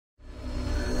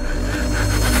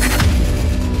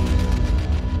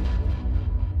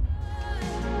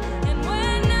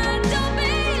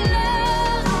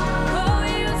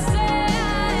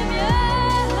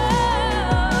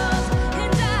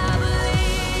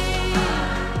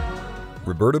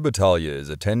Roberta Battaglia is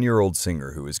a 10-year-old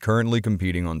singer who is currently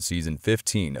competing on season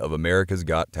 15 of America's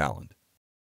Got Talent.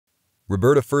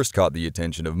 Roberta first caught the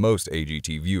attention of most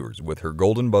AGT viewers with her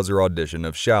Golden Buzzer audition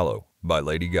of Shallow by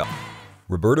Lady Gaga.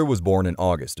 Roberta was born in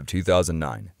August of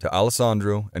 2009 to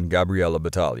Alessandro and Gabriella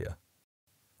Battaglia.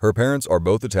 Her parents are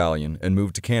both Italian and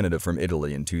moved to Canada from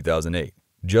Italy in 2008,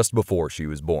 just before she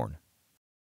was born.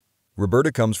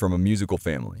 Roberta comes from a musical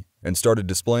family and started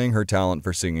displaying her talent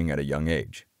for singing at a young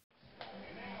age.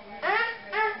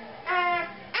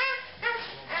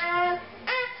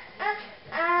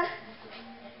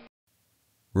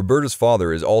 Roberta's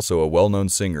father is also a well-known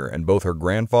singer, and both her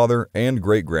grandfather and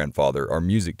great-grandfather are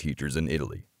music teachers in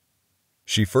Italy.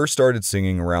 She first started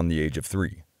singing around the age of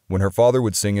 3, when her father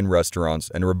would sing in restaurants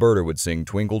and Roberta would sing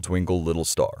Twinkle Twinkle Little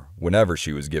Star whenever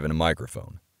she was given a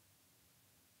microphone.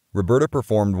 Roberta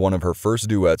performed one of her first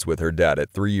duets with her dad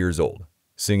at 3 years old,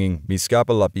 singing Mi scappa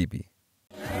la pipì.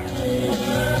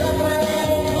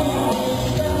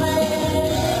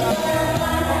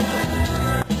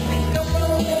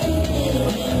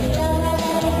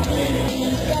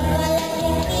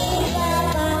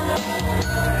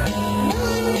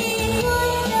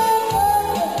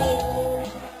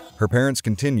 Her parents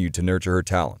continued to nurture her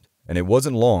talent, and it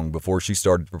wasn't long before she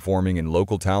started performing in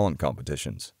local talent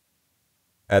competitions.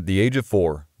 At the age of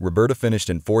 4, Roberta finished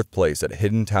in 4th place at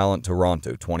Hidden Talent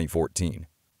Toronto 2014,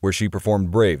 where she performed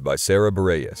Brave by Sarah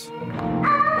Bareilles.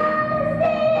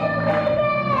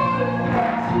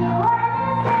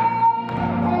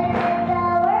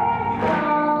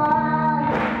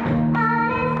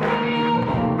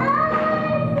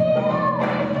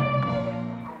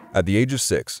 At the age of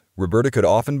 6, Roberta could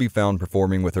often be found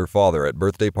performing with her father at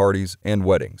birthday parties and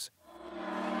weddings.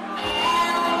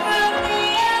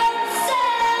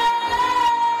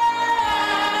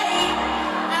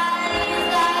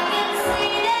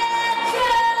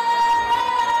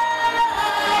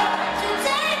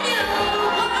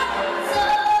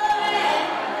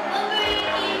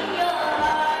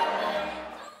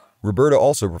 Roberta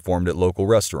also performed at local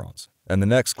restaurants, and the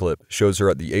next clip shows her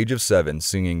at the age of 7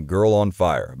 singing Girl on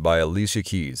Fire by Alicia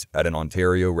Keys at an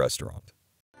Ontario restaurant.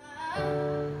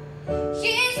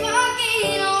 She's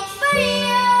walking on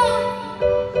fire.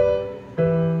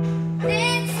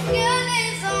 This girl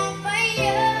is on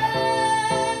fire.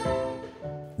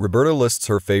 Roberta lists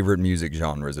her favorite music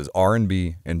genres as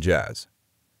R&B and jazz.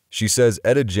 She says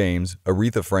Etta James,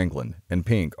 Aretha Franklin, and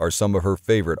Pink are some of her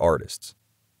favorite artists.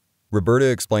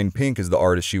 Roberta explained Pink is the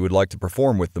artist she would like to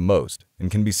perform with the most, and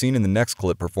can be seen in the next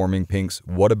clip performing Pink's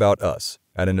What About Us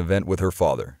at an event with her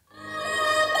father.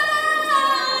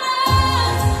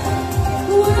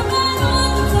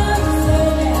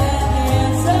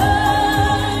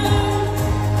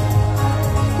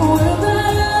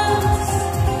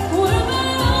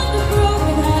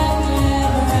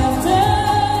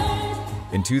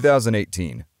 In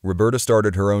 2018, Roberta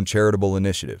started her own charitable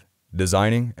initiative,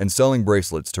 designing and selling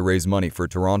bracelets to raise money for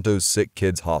Toronto's Sick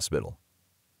Kids Hospital.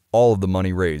 All of the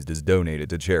money raised is donated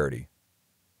to charity.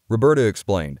 Roberta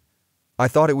explained, "I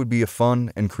thought it would be a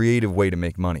fun and creative way to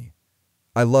make money.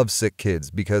 I love sick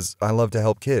kids because I love to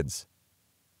help kids."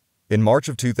 In March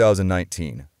of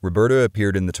 2019, Roberta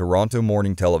appeared in the Toronto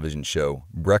morning television show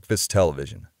Breakfast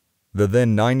Television. The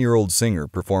then 9-year-old singer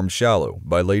performed Shallow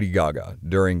by Lady Gaga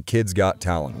during Kids Got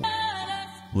Talent.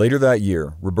 Later that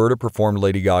year, Roberta performed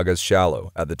Lady Gaga's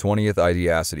Shallow at the 20th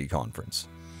Ideacity Conference.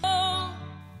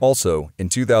 Also, in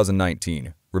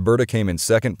 2019, Roberta came in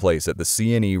 2nd place at the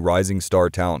CNE Rising Star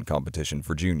Talent Competition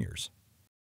for juniors.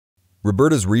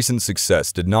 Roberta's recent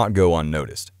success did not go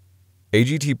unnoticed.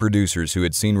 AGT producers who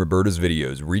had seen Roberta's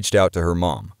videos reached out to her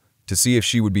mom to see if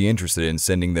she would be interested in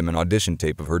sending them an audition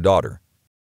tape of her daughter.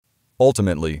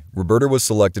 Ultimately, Roberta was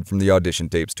selected from the audition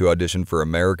tapes to audition for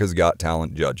America's Got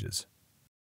Talent judges.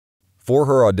 For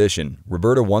her audition,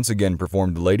 Roberta once again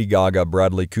performed the Lady Gaga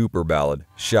Bradley Cooper ballad,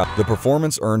 Shout. The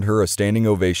performance earned her a standing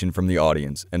ovation from the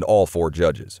audience and all 4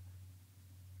 judges.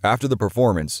 After the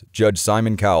performance, Judge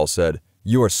Simon Cowell said,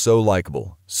 "You are so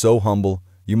likable, so humble,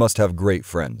 you must have great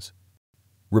friends."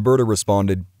 Roberta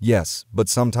responded, "Yes, but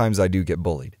sometimes I do get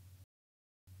bullied."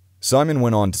 Simon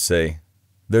went on to say,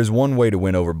 "There's one way to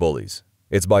win over bullies.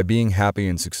 It's by being happy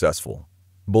and successful.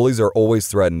 Bullies are always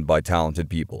threatened by talented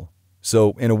people.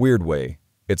 So, in a weird way,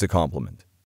 it's a compliment."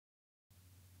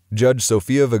 Judge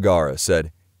Sofia Vergara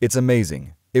said, "It's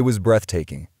amazing. It was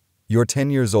breathtaking. You're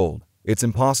 10 years old. It's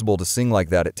impossible to sing like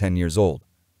that at 10 years old.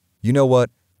 You know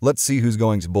what? Let's see who's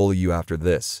going to bully you after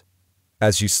this."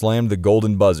 As she slammed the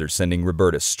golden buzzer, sending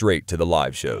Roberta straight to the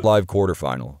live show. Live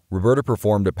quarterfinal, Roberta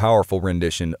performed a powerful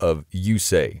rendition of You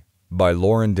Say by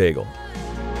Lauren Daigle.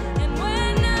 And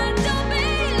when I don't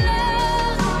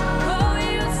belong,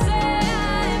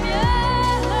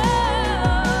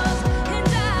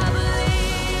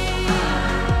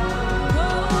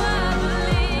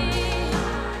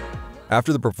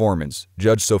 After the performance,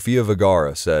 Judge Sofia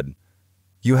Vergara said,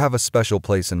 "You have a special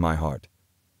place in my heart.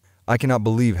 I cannot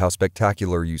believe how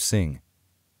spectacular you sing.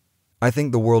 I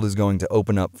think the world is going to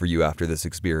open up for you after this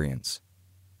experience."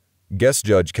 Guest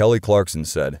judge Kelly Clarkson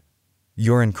said,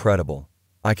 "You're incredible.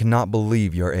 I cannot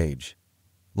believe your age.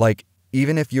 Like,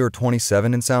 even if you're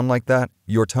 27 and sound like that,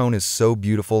 your tone is so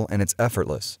beautiful and it's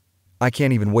effortless. I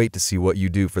can't even wait to see what you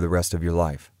do for the rest of your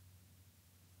life."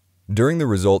 During the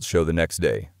results show the next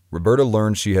day, Roberta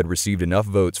learned she had received enough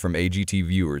votes from AGT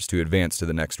viewers to advance to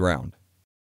the next round.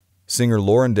 Singer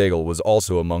Lauren Daigle was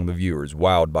also among the viewers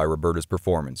wowed by Roberta's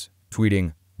performance,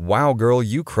 tweeting, "Wow girl,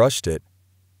 you crushed it."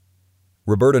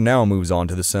 Roberta now moves on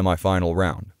to the semi-final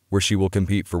round, where she will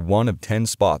compete for one of 10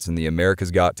 spots in the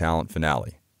America's Got Talent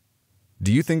finale.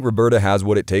 Do you think Roberta has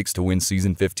what it takes to win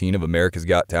Season 15 of America's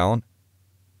Got Talent?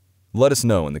 Let us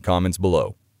know in the comments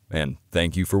below, and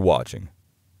thank you for watching.